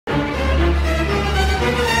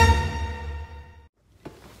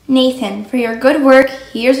Nathan, for your good work,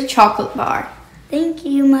 here's a chocolate bar. Thank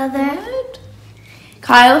you, Mother. What?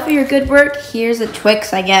 Kyle, for your good work, here's a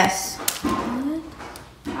Twix, I guess. What?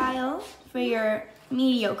 Kyle, for your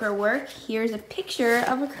mediocre work, here's a picture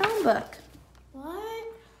of a Chromebook. What?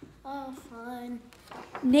 Oh, fun.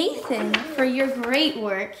 Nathan, for your great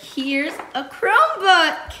work, here's a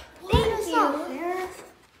Chromebook. Thank you.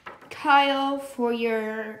 Kyle, for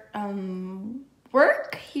your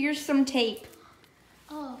work, here's some tape.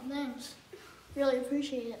 Oh, thanks. Really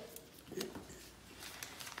appreciate it.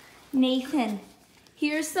 Nathan,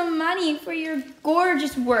 here's some money for your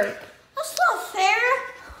gorgeous work. That's not fair.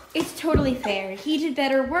 It's totally fair. He did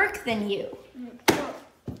better work than you.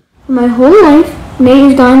 My whole life, Nate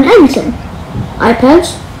has gotten everything.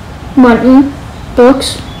 iPads, money,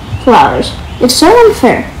 books, flowers. It's so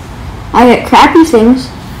unfair. I get crappy things,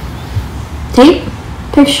 tape,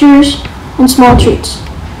 pictures, and small treats.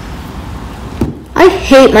 I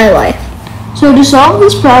hate my life. So to solve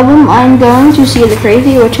this problem, I'm going to see the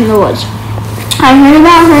crazy witch in the woods. I heard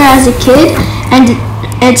about her as a kid, and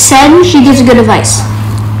it said she gives good advice.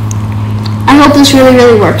 I hope this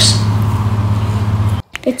really works.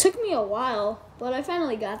 It took me a while, but I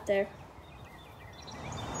finally got there.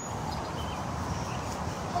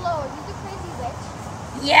 Hello, are you the crazy witch?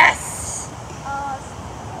 Yes! I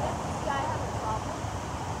have a problem.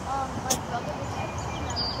 My brother was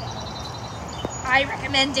executed and I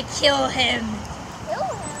recommend to kill him. kill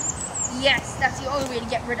him? Yes, that's the only way to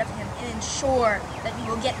get rid of him and ensure that you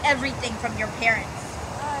will get everything from your parents.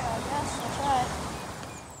 Alright, I guess I'll try.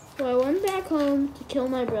 So I went back home to kill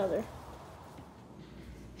my brother.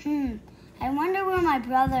 I wonder where my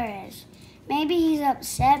brother is. Maybe he's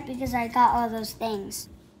upset because I got all those things.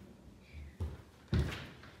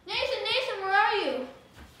 Nathan, where are you?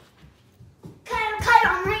 Kyle,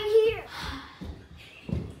 I'm right here.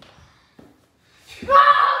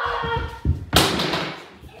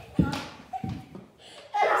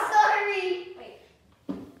 I'm sorry. Wait,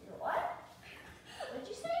 what? What'd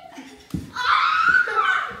you say?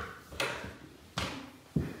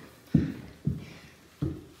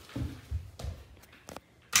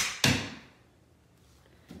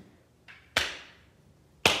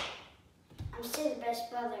 I'm still the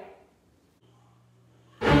best brother.